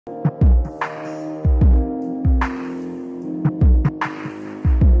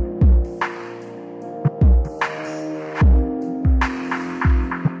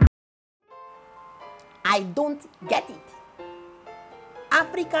I don't get it.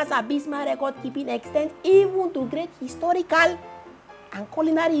 Africa's abysmal record keeping extends even to great historical and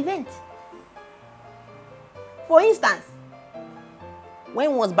culinary events. For instance,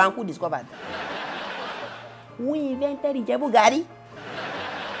 when was Banku discovered? Who invented Ijebu Gari?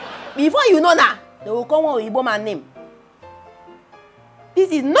 Before you know now, they will come on with Igbo man name.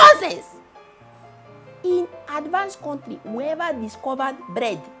 This is nonsense. In advanced country, whoever discovered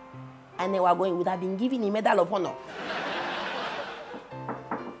bread and they were going would have been given a medal of honor.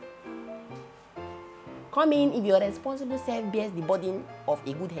 Come in if your responsible self bears the burden of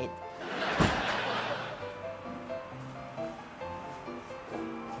a good head.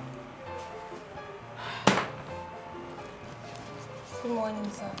 Good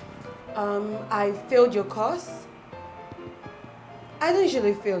morning, sir. I failed your course. I don't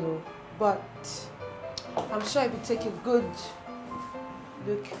usually fail, but I'm sure if you take a good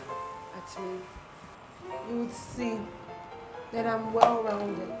look at me, you would see that I'm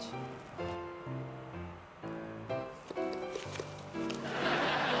well-rounded.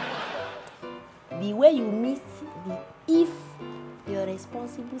 The way you miss the if your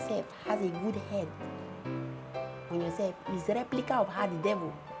responsible self has a good head on yourself is a replica of how the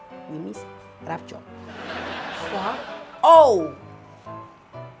devil will miss rapture. Sir? Oh!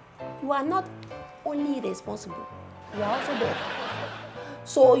 You are not only responsible, you are also deaf.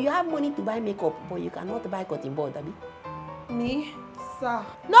 So you have money to buy makeup, but you cannot buy cotton bud, Abi? Me? Sir?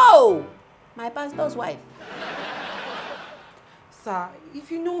 No! My pastor's wife. Sir,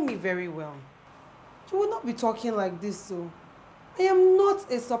 if you know me very well, you will not be talking like this, so. I am not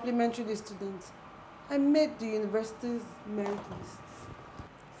a supplementary student. I made the university's merit list.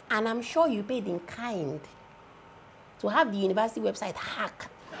 And I'm sure you paid in kind to have the university website hacked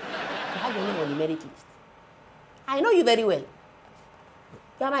to have your name on the merit list. I know you very well.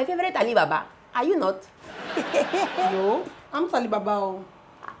 You are my favorite Alibaba. Are you not? No, I'm Alibaba.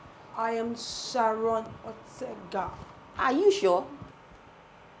 I am Sharon Ortega. Are you sure?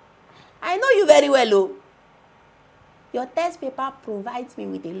 I know you very well, oh. Your test paper provides me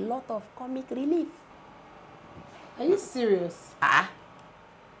with a lot of comic relief. Are you serious? Ah.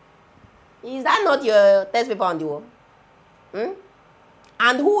 Is that not your test paper on the wall? Hmm?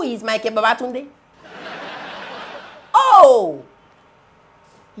 And who is Mike Babatunde? Oh!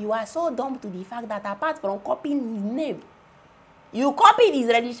 You are so dumb to the fact that apart from copying his name, you copied his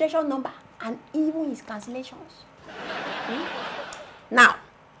registration number and even his cancellations. Hmm? Now,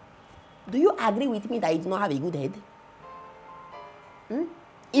 do you agree with me that you do not have a good head? Hmm?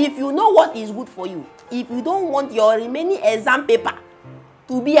 If you know what is good for you, if you don't want your remaining exam paper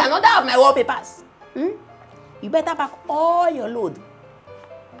to be another of my wallpapers, you better pack all your load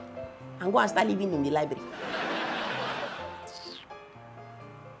and go and start living in the library.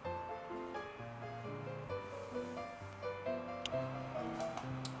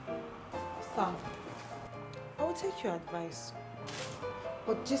 Sir, I will take your advice.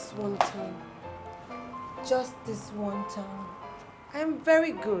 But just one time. Just this one time. I am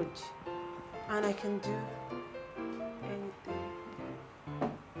very good. And I can do anything.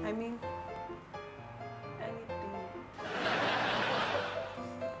 I mean, anything.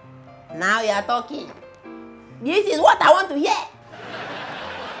 Now you are talking. This is what I want to hear.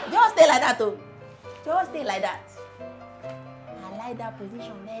 Just stay like that, oh. Just stay like that. I like that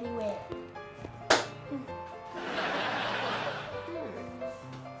position very well.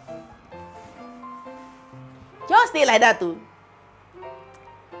 Just stay like that, too.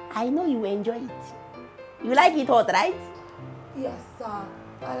 I know you enjoy it. You like it hot, right? Yes, sir.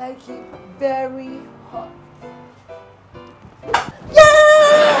 I like it very hot.